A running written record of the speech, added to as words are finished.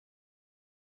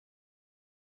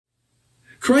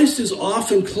Christ is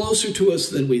often closer to us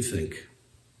than we think.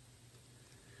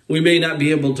 We may not be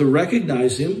able to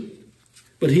recognize him,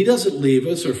 but he doesn't leave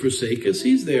us or forsake us.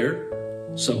 He's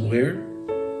there somewhere.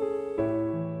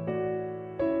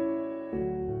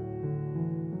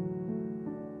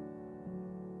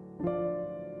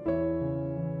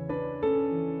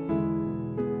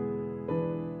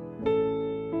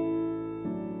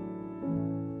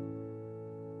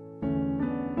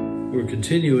 We're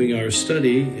continuing our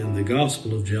study in the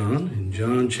Gospel of John, in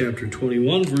John chapter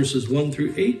 21, verses 1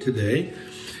 through 8 today.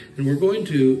 And we're going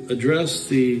to address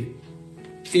the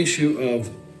issue of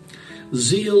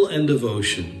zeal and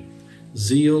devotion.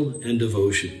 Zeal and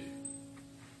devotion.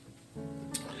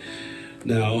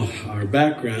 Now, our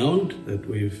background that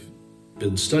we've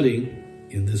been studying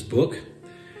in this book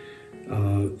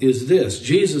is this.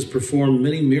 Jesus performed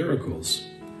many miracles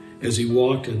as he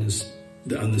walked on this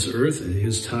earth at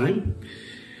his time.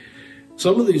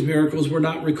 Some of these miracles were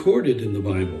not recorded in the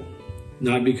Bible,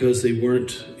 not because they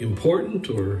weren't important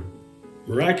or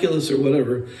miraculous or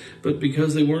whatever, but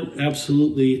because they weren't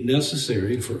absolutely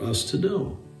necessary for us to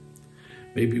know.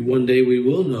 Maybe one day we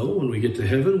will know. When we get to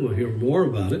heaven, we'll hear more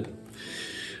about it.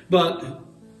 But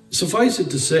suffice it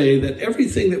to say that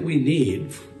everything that we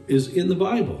need is in the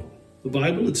Bible. The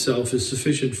Bible itself is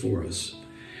sufficient for us.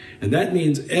 And that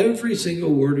means every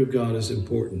single word of God is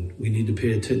important. We need to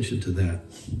pay attention to that.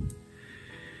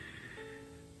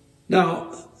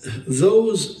 Now,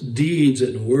 those deeds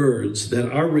and words that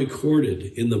are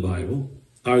recorded in the Bible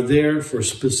are there for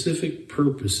specific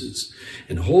purposes.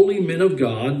 And holy men of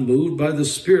God, moved by the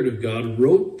Spirit of God,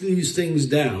 wrote these things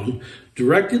down,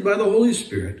 directed by the Holy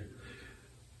Spirit,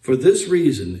 for this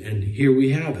reason, and here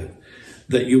we have it,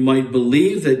 that you might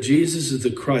believe that Jesus is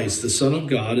the Christ, the Son of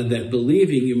God, and that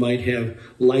believing you might have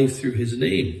life through his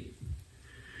name.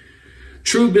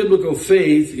 True biblical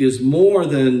faith is more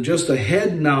than just a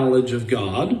head knowledge of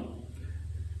God.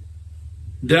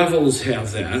 Devils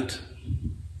have that.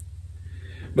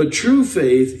 But true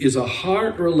faith is a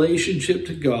heart relationship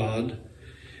to God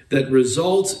that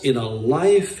results in a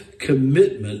life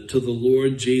commitment to the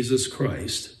Lord Jesus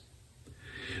Christ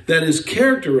that is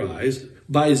characterized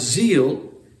by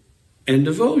zeal and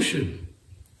devotion.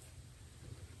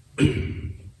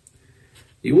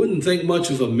 You wouldn't think much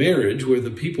of a marriage where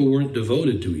the people weren't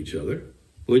devoted to each other,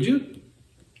 would you?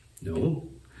 No.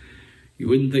 You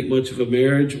wouldn't think much of a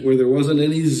marriage where there wasn't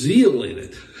any zeal in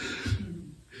it.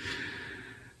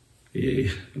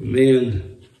 A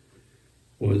man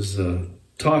was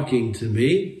talking to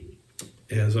me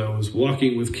as I was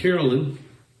walking with Carolyn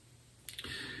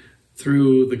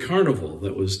through the carnival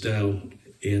that was down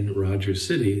in Rogers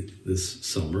City this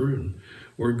summer, and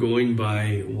we're going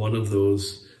by one of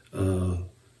those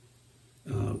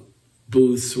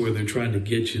booths where they're trying to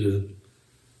get you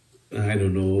to, I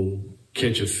don't know,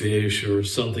 catch a fish or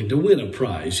something to win a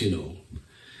prize, you know.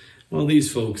 Well, these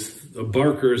folks, the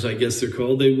barkers, I guess they're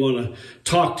called, they want to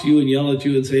talk to you and yell at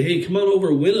you and say, hey, come on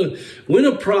over, win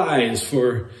a prize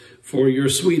for your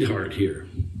sweetheart here.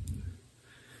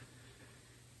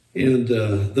 And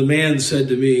the man said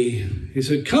to me, he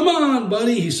said, come on,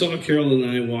 buddy. He saw Carol and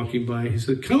I walking by. He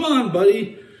said, come on,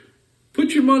 buddy. Put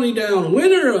your money down.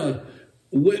 Win her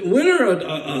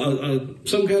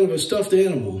some kind of a stuffed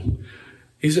animal.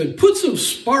 He said, put some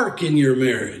spark in your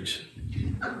marriage.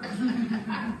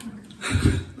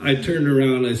 I turned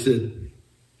around and I said,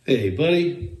 hey,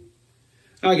 buddy,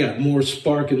 I got more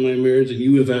spark in my marriage than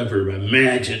you have ever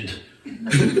imagined.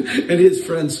 And his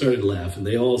friends started laughing.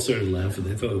 They all started laughing.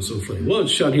 They thought it was so funny. Well,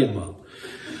 shut him up.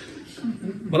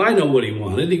 But I know what he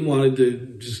wanted. He wanted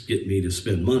to just get me to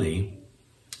spend money.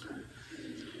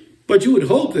 But you would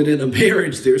hope that in a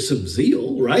marriage there's some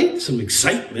zeal, right? Some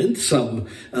excitement, some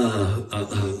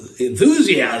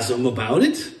enthusiasm about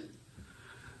it.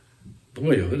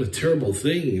 Boy, what a terrible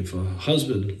thing if a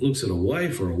husband looks at a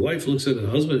wife or a wife looks at a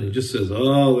husband and just says,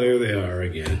 oh, there they are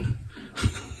again.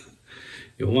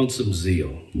 You want some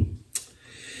zeal.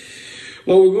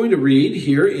 Well, we're going to read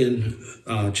here in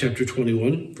chapter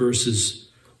 21, verses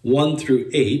 1 through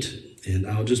 8, and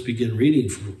I'll just begin reading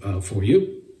for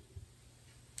you.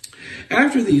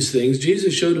 After these things,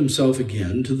 Jesus showed himself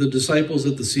again to the disciples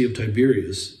at the Sea of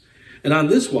Tiberias, and on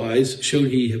this wise showed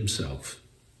he himself.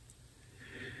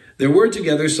 There were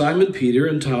together Simon Peter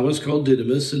and Thomas called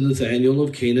Didymus and Nathanael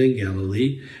of Cana in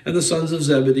Galilee, and the sons of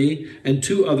Zebedee, and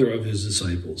 2 other of his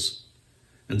disciples.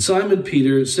 And Simon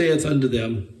Peter saith unto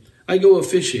them, I go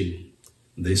a-fishing.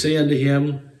 And they say unto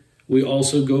him, we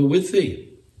also go with thee.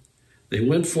 They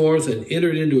went forth and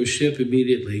entered into a ship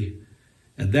immediately,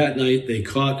 and that night they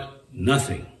caught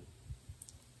nothing.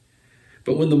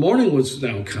 But when the morning was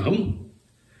now come,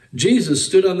 Jesus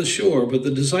stood on the shore, but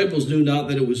the disciples knew not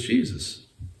that it was Jesus.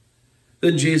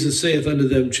 Then Jesus saith unto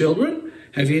them, Children,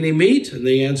 have ye any meat? And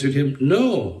they answered him,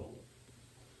 No.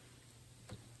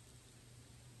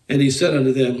 And he said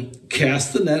unto them,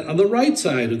 Cast the net on the right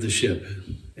side of the ship,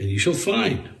 and ye shall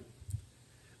find.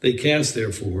 They cast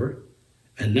therefore,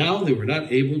 and now they were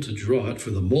not able to draw it for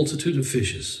the multitude of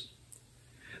fishes.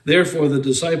 Therefore the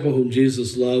disciple whom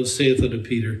Jesus loved saith unto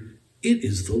Peter, It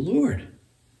is the Lord.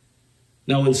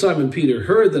 Now when Simon Peter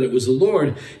heard that it was the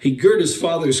Lord, he girt his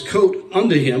father's coat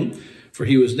unto him, for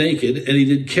he was naked, and he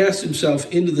did cast himself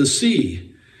into the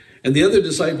sea. And the other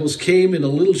disciples came in a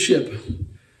little ship,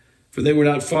 for they were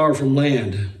not far from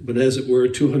land, but as it were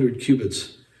 200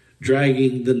 cubits,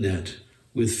 dragging the net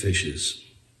with fishes.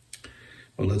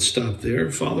 Well, let's stop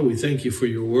there. Father, we thank you for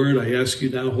your word. I ask you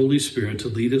now, Holy Spirit, to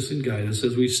lead us and guide us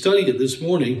as we study it this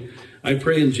morning. I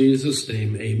pray in Jesus'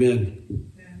 name,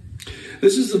 amen.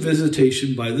 This is the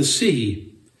visitation by the sea.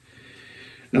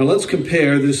 Now let's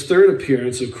compare this third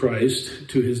appearance of Christ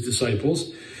to his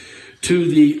disciples to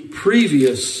the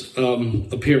previous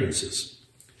appearances.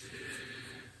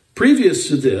 Previous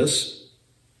to this,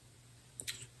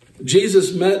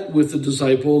 Jesus met with the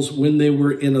disciples when they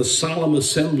were in a solemn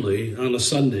assembly on a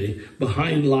Sunday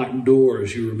behind locked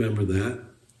doors. You remember that.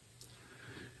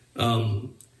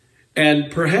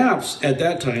 And perhaps at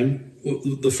that time,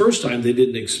 the first time they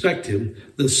didn't expect him.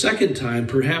 The second time,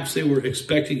 perhaps they were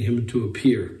expecting him to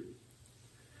appear.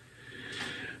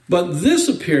 But this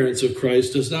appearance of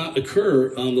Christ does not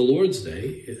occur on the Lord's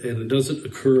Day, and it doesn't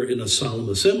occur in a solemn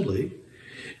assembly.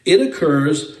 It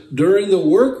occurs during the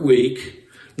work week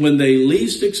when they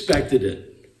least expected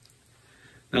it.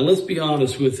 Now, let's be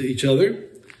honest with each other.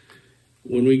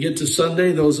 When we get to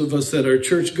Sunday, those of us that are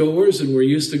church goers and we're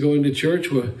used to going to church,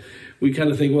 we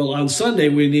kind of think, well, on Sunday,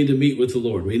 we need to meet with the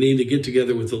Lord. We need to get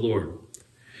together with the Lord.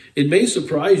 It may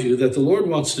surprise you that the Lord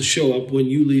wants to show up when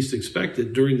you least expect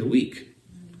it during the week.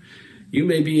 You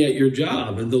may be at your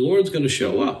job and the Lord's going to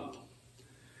show up.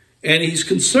 And he's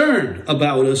concerned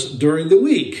about us during the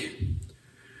week.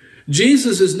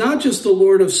 Jesus is not just the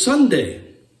Lord of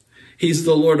Sunday. He's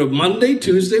the Lord of Monday,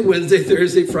 Tuesday, Wednesday,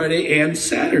 Thursday, Friday, and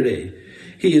Saturday.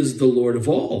 He is the Lord of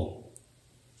all.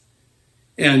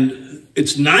 And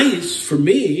it's nice for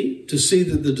me to see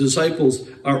that the disciples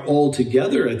are all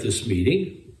together at this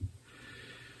meeting.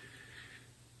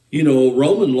 You know,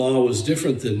 Roman law was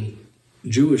different than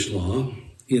Jewish law.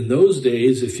 In those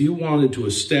days, if you wanted to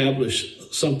establish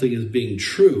something as being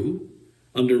true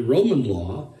under Roman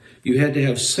law, you had to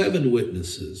have 7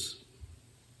 witnesses.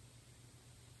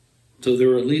 So there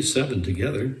were at least 7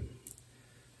 together.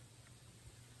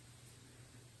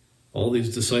 All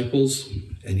these disciples,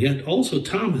 and yet also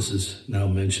Thomas is now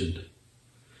mentioned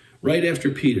right after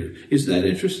Peter. Isn't that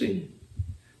interesting?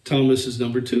 Thomas is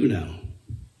number 2 now.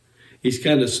 He's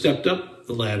kind of stepped up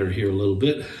the ladder here a little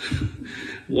bit.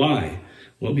 Why?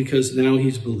 Well, because now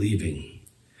he's believing.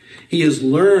 He has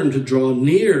learned to draw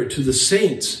near to the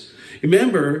saints.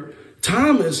 Remember,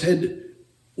 Thomas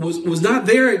was not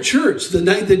there at church the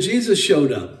night that Jesus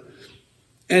showed up.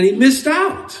 And he missed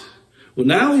out. Well,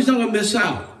 now he's not going to miss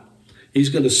out. He's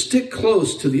going to stick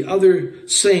close to the other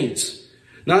saints,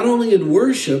 not only in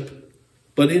worship,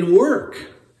 but in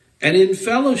work and in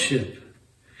fellowship.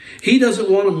 He doesn't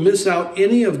want to miss out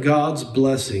any of God's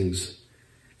blessings,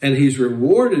 and he's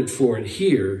rewarded for it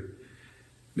here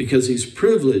because he's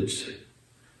privileged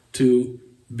to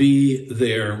be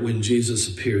there when Jesus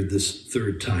appeared this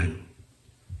third time.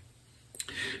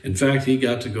 In fact, he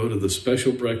got to go to the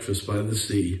special breakfast by the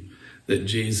sea that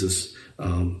Jesus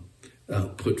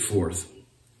put forth.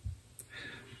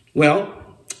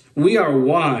 Well, we are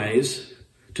wise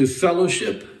to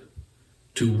fellowship,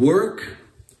 to work,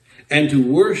 and to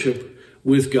worship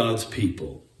with God's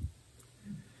people.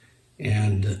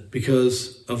 And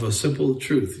because of a simple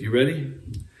truth. You ready?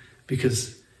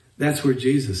 Because that's where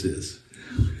Jesus is.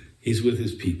 He's with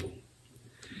his people.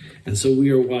 And so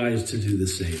we are wise to do the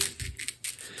same.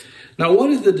 Now, what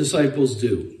did the disciples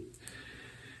do?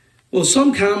 Well,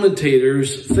 some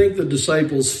commentators think the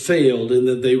disciples failed in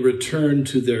that they returned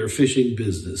to their fishing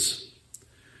business.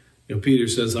 You know, Peter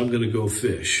says, I'm going to go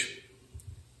fish.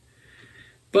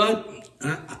 But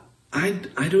I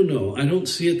don't know. I don't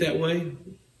see it that way.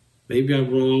 Maybe I'm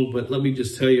wrong, but let me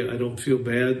just tell you, I don't feel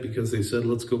bad because they said,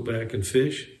 let's go back and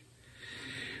fish.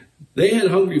 They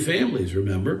had hungry families,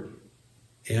 remember?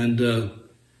 And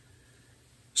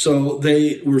so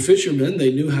they were fishermen.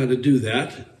 They knew how to do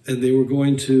that. And they were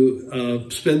going to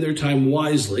spend their time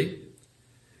wisely.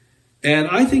 And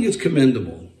I think it's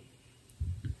commendable.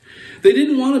 They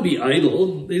didn't want to be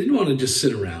idle. They didn't want to just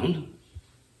sit around.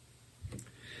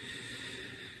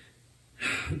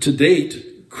 to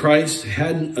date, Christ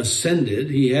hadn't ascended.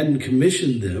 He hadn't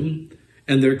commissioned them,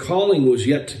 and their calling was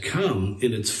yet to come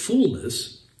in its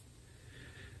fullness.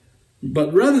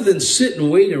 But rather than sit and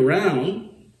wait around,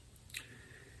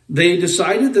 they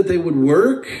decided that they would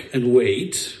work and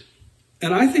wait.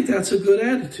 And I think that's a good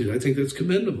attitude. I think that's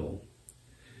commendable,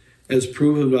 as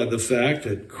proven by the fact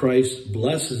that Christ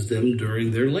blesses them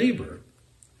during their labor.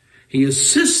 He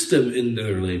assists them in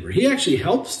their labor. He actually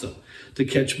helps them to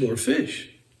catch more fish.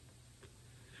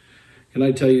 Can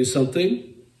I tell you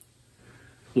something?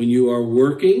 When you are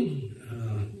working,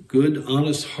 good,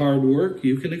 honest, hard work,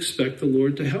 you can expect the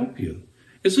Lord to help you.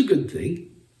 It's a good thing.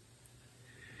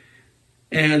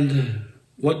 And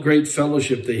what great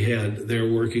fellowship they had there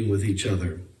working with each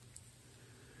other.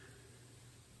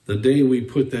 The day we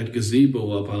put that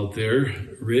gazebo up out there,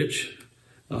 Rich,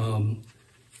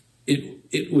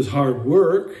 it was hard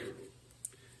work,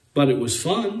 but it was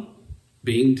fun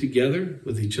being together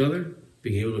with each other,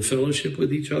 being able to fellowship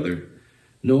with each other,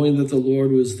 knowing that the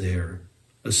Lord was there,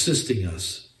 assisting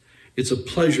us. It's a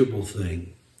pleasurable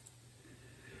thing.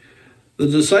 The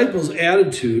disciples'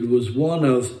 attitude was one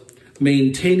of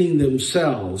maintaining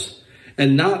themselves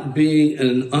and not being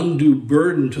an undue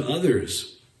burden to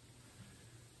others.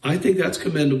 I think that's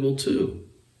commendable too.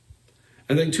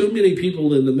 I think too many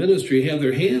people in the ministry have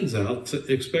their hands out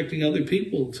expecting other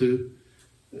people to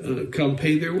come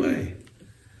pay their way.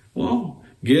 Well,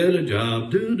 get a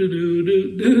job, get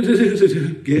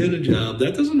a job.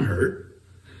 That doesn't hurt.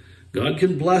 God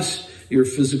can bless your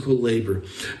physical labor.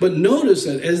 But notice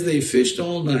that as they fished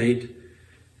all night,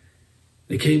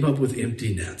 they came up with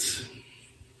empty nets.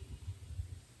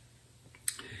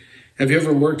 Have you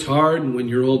ever worked hard and when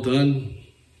you're all done,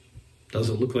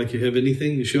 doesn't look like you have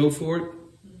anything to show for it?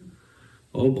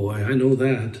 Oh boy, I know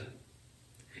that.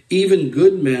 Even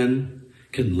good men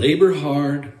can labor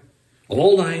hard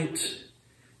all night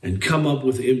and come up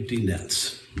with empty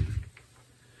nets.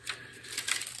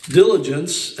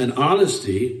 Diligence and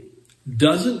honesty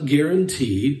doesn't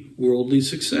guarantee worldly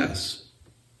success.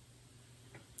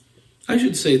 I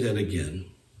should say that again.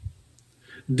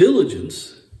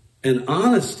 Diligence and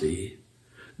honesty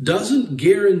doesn't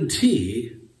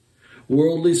guarantee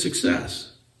worldly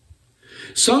success.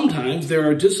 Sometimes there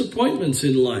are disappointments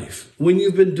in life when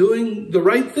you've been doing the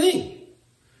right thing.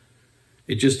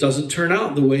 It just doesn't turn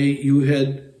out the way you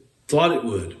had thought it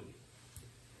would.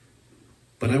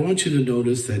 But I want you to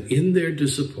notice that in their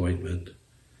disappointment,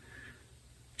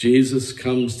 Jesus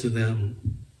comes to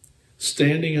them,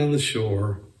 standing on the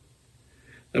shore,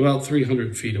 about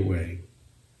 300 feet away.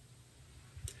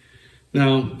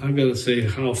 Now, I've got to say,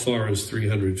 how far is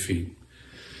 300 feet?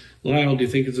 Lyle, do you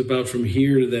think it's about from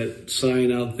here to that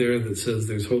sign out there that says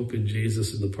there's hope in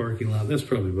Jesus in the parking lot? That's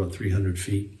probably about 300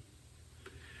 feet.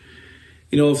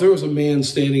 You know, if there was a man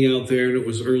standing out there and it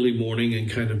was early morning and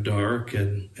kind of dark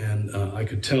and I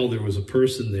could tell there was a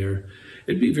person there,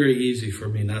 it'd be very easy for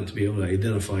me not to be able to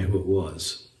identify who it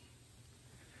was.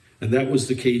 And that was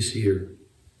the case here.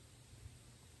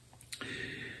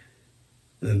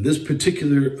 And this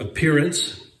particular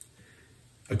appearance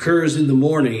occurs in the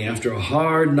morning after a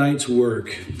hard night's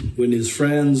work when his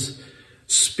friends'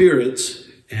 spirits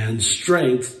and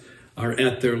strength are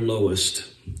at their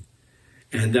lowest.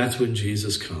 And that's when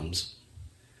Jesus comes.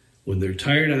 When they're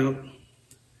tired out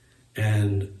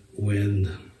and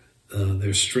when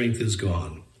their strength is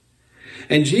gone.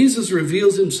 And Jesus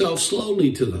reveals himself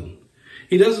slowly to them.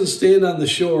 He doesn't stand on the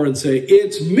shore and say,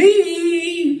 "It's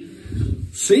me!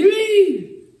 See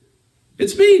me?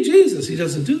 It's me, Jesus." He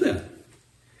doesn't do that.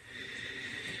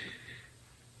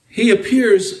 He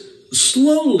appears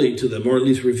slowly to them, or at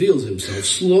least reveals himself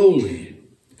slowly,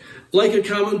 like a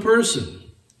common person.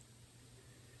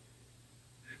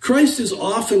 Christ is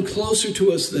often closer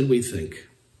to us than we think.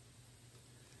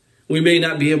 We may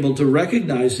not be able to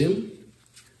recognize him,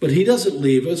 but he doesn't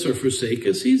leave us or forsake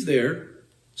us. He's there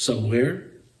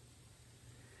somewhere.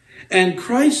 And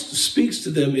Christ speaks to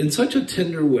them in such a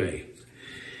tender way.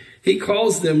 He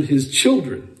calls them his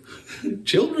children.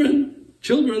 Children.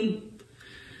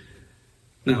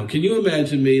 Now, can you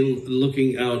imagine me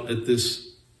looking out at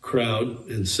this crowd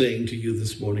and saying to you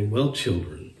this morning, "Well,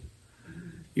 children,"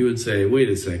 you would say, "Wait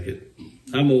a second.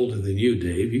 I'm older than you,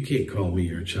 Dave. You can't call me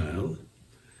your child."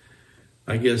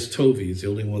 I guess Tovy's the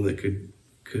only one that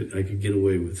I could get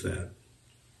away with that.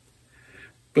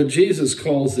 But Jesus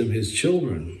calls them his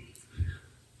children.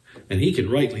 And he can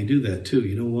rightly do that too.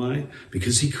 You know why?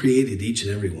 Because he created each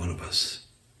and every one of us.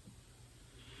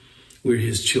 We're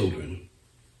his children.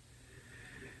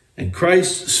 And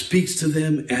Christ speaks to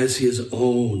them as his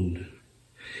own.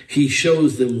 He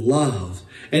shows them love.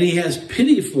 And he has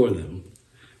pity for them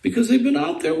because they've been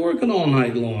out there working all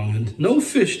night long and no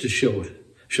fish to show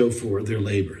for their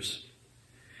labors.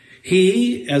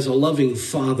 He, as a loving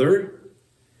father,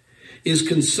 is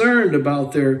concerned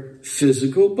about their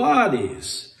physical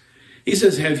bodies. He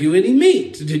says, have you any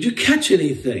meat? Did you catch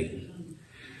anything?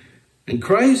 And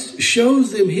Christ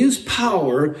shows them his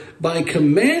power by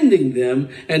commanding them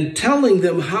and telling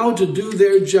them how to do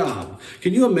their job.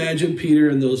 Can you imagine Peter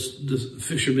and those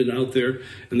fishermen out there,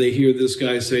 and they hear this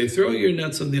guy say, throw your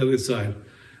nets on the other side?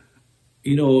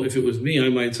 You know, if it was me, I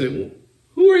might say, well,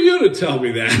 who are you to tell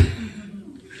me that?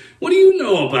 What do you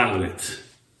know about it?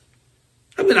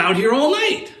 I've been out here all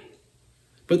night.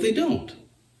 But they don't.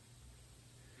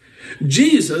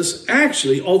 Jesus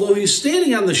actually, although he's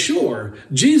standing on the shore,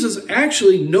 Jesus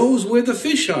actually knows where the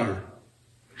fish are.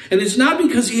 And it's not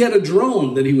because he had a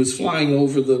drone that he was flying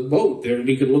over the boat there and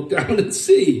he could look down and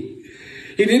see.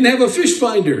 He didn't have a fish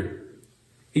finder.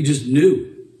 He just knew.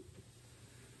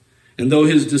 And though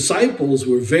his disciples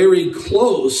were very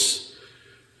close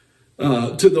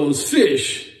to those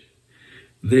fish,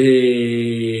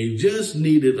 they just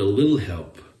needed a little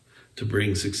help to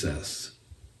bring success.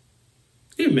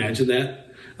 Can you imagine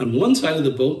that? On one side of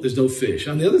the boat, there's no fish.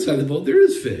 On the other side of the boat, there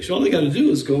is fish. All they got to do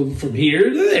is go from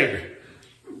here to there.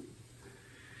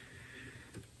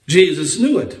 Jesus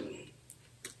knew it.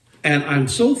 And I'm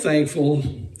so thankful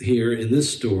here in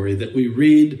this story that we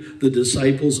read the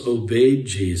disciples obeyed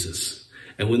Jesus.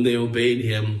 And when they obeyed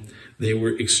him, they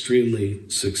were extremely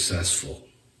successful.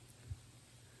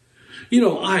 You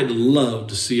know, I'd love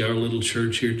to see our little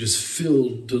church here just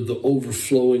filled to the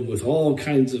overflowing with all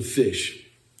kinds of fish.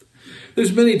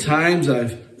 There's many times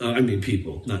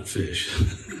people, not fish.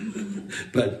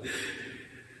 But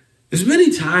there's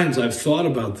many times I've thought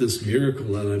about this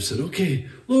miracle and I've said, okay,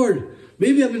 Lord,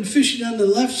 maybe I've been fishing on the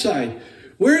left side.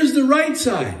 Where is the right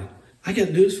side? I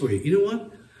got news for you. You know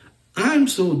what? I'm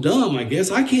so dumb, I guess,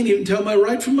 I can't even tell my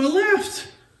right from my left.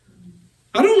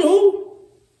 I don't know.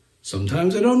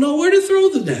 Sometimes I don't know where to throw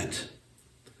the net.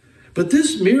 But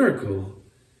this miracle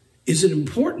is an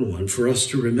important one for us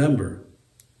to remember.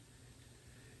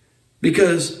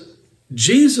 Because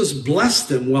Jesus blessed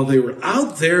them while they were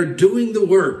out there doing the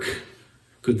work.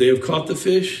 Could they have caught the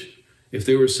fish if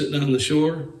they were sitting on the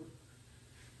shore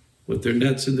with their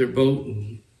nets in their boat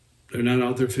and they're not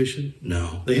out there fishing?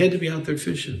 No, they had to be out there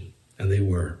fishing, and they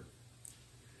were.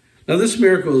 Now, this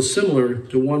miracle is similar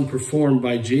to one performed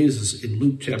by Jesus in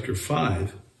Luke chapter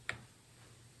 5,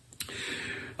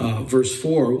 verse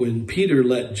 4, when Peter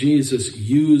let Jesus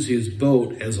use his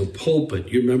boat as a pulpit.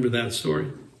 You remember that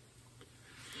story?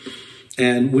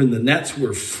 And when the nets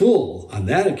were full on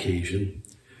that occasion,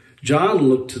 John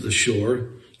looked to the shore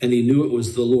and he knew it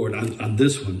was the Lord on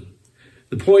this one.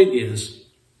 The point is,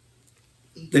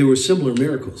 they were similar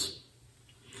miracles.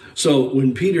 So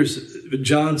when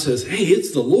John says, hey,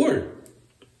 it's the Lord.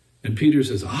 And Peter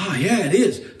says, yeah, it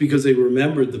is. Because they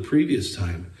remembered the previous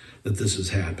time that this has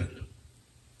happened.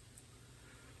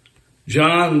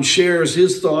 John shares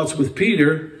his thoughts with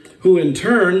Peter, who in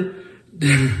turn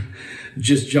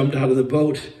just jumped out of the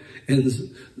boat and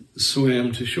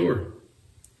swam to shore.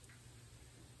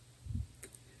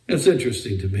 It's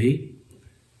interesting to me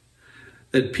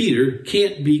that Peter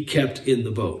can't be kept in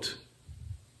the boat.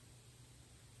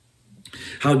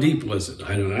 How deep was it?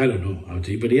 I don't know how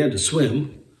deep, but he had to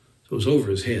swim. So it was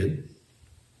over his head.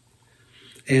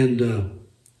 And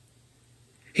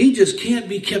he just can't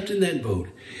be kept in that boat.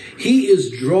 He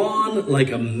is drawn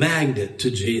like a magnet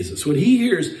to Jesus. When he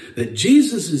hears that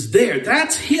Jesus is there,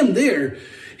 that's him there,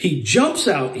 he jumps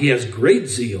out. He has great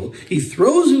zeal. He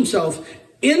throws himself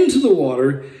into the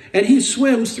water and he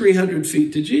swims 300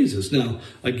 feet to Jesus. Now,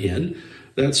 again,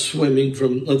 that's swimming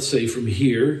from, let's say, from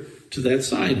here to that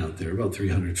sign out there, about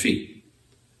 300 feet.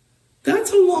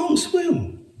 That's a long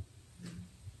swim.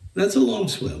 That's a long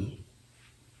swim.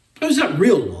 It's not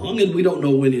real long, and we don't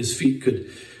know when his feet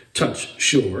could touch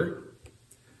shore.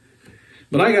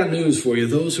 But I got news for you.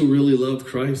 Those who really love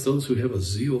Christ, those who have a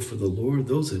zeal for the Lord,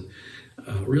 those that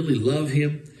really love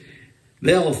him,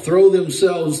 they'll throw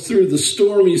themselves through the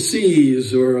stormy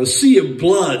seas or a sea of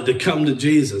blood to come to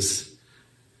Jesus.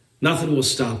 Nothing will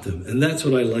stop them. And that's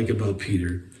what I like about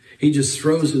Peter. He just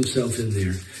throws himself in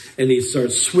there and he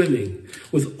starts swimming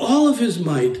with all of his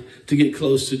might to get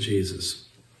close to Jesus.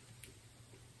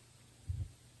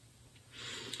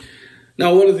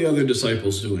 Now, what are the other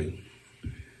disciples doing?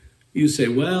 You say,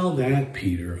 well, that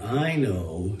Peter, I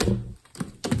know.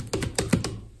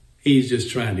 He's just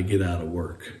trying to get out of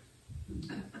work.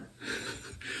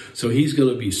 So he's going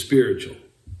to be spiritual.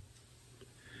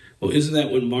 Well, isn't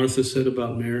that what Martha said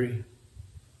about Mary?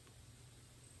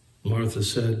 Martha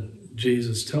said,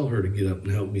 Jesus, tell her to get up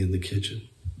and help me in the kitchen.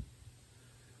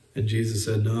 And Jesus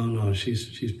said, no,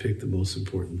 she's picked the most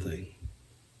important thing.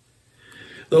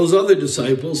 Those other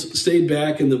disciples stayed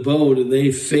back in the boat, and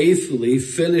they faithfully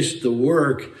finished the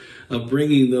work of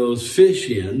bringing those fish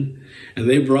in, and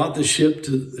they brought the ship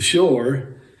to the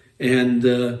shore. And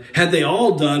had they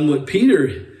all done what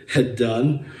Peter had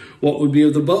done, what would be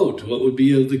of the boat? What would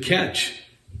be of the catch?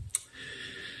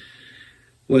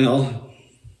 Well,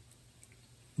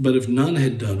 but if none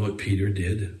had done what Peter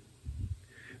did,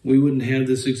 we wouldn't have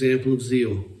this example of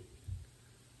zeal.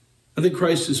 I think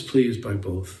Christ is pleased by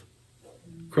both.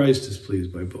 Christ is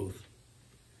pleased by both.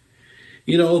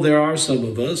 You know, there are some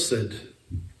of us that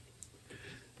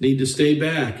need to stay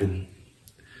back and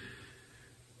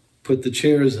put the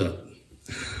chairs up,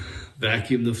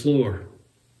 vacuum the floor,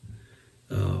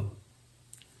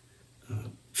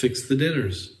 fix the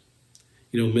dinners.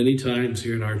 You know, many times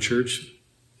here in our church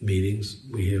meetings,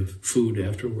 we have food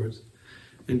afterwards.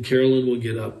 And Carolyn will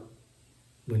get up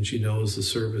when she knows the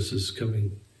service is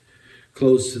coming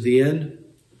close to the end.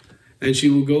 And she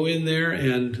will go in there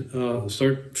and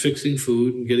start fixing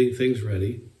food and getting things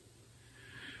ready.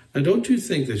 Now, don't you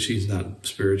think that she's not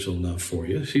spiritual enough for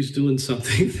you? She's doing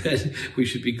something that we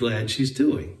should be glad she's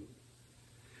doing.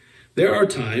 There are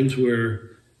times where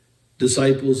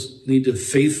disciples need to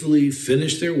faithfully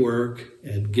finish their work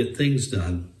and get things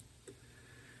done.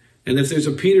 And if there's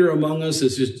a Peter among us that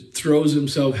just throws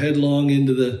himself headlong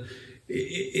into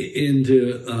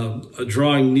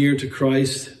drawing near to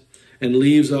Christ and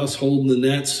leaves us holding the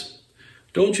nets,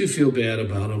 don't you feel bad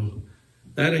about him.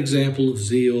 That example of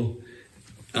zeal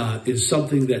is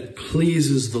something that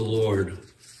pleases the Lord.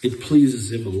 It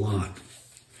pleases him a lot.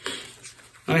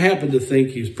 I happen to think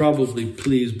he's probably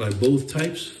pleased by both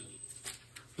types,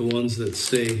 the ones that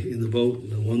stay in the boat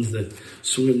and the ones that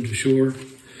swim to shore.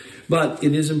 But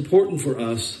it is important for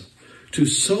us to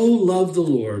so love the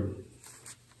Lord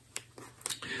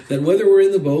that whether we're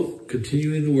in the boat,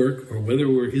 continuing the work, or whether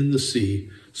we're in the sea,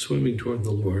 swimming toward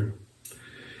the Lord,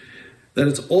 that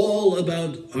it's all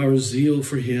about our zeal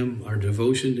for him, our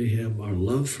devotion to him, our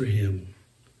love for him.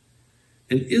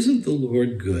 And isn't the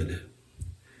Lord good?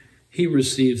 He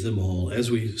receives them all.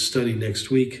 As we study next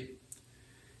week,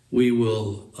 we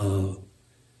will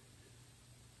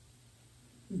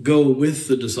go with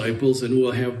the disciples and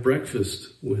we'll have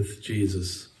breakfast with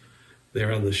Jesus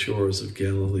there on the shores of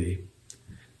Galilee.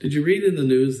 Did you read in the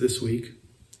news this week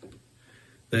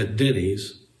that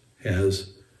Denny's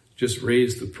has just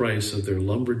raised the price of their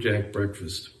lumberjack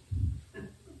breakfast? Do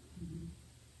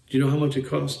you know how much it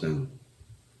costs now?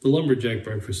 The lumberjack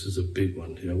breakfast is a big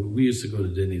one. You know, we used to go to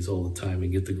Denny's all the time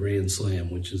and get the Grand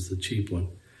Slam, which is the cheap one.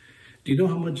 Do you know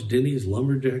how much Denny's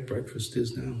lumberjack breakfast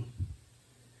is now?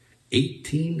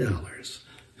 $18.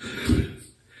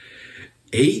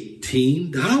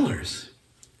 $18.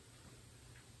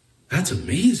 That's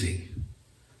amazing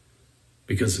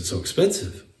because it's so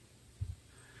expensive.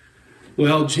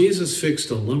 Well, Jesus fixed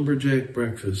a lumberjack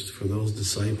breakfast for those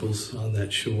disciples on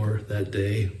that shore that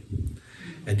day.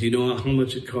 And do you know how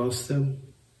much it cost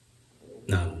them?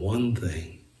 Not one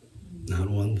thing. Not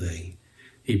one thing.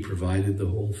 He provided the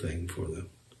whole thing for them.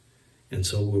 And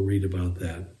so we'll read about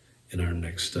that in our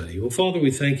next study. Well, Father,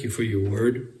 we thank you for your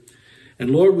word.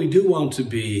 And Lord, we do want to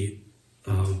be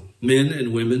men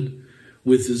and women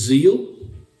with zeal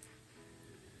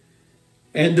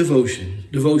and devotion.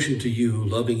 Devotion to you,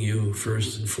 loving you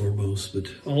first and foremost,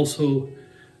 but also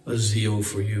a zeal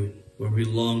for you, where we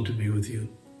long to be with you.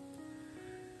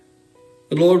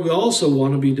 But Lord, we also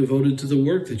want to be devoted to the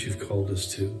work that you've called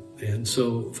us to. And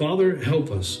so, Father, help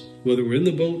us, whether we're in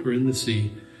the boat or in the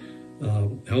sea,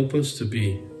 help us to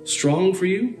be strong for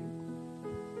you,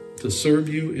 to serve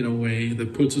you in a way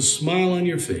that puts a smile on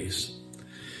your face.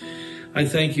 I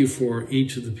thank you for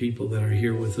each of the people that are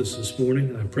here with us this morning.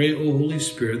 And I pray, oh Holy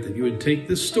Spirit, that you would take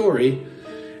this story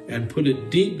and put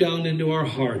it deep down into our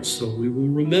hearts so we will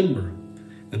remember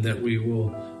and that we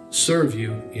will serve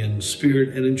you in spirit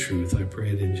and in truth. I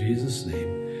pray it in Jesus'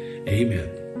 name.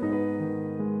 Amen.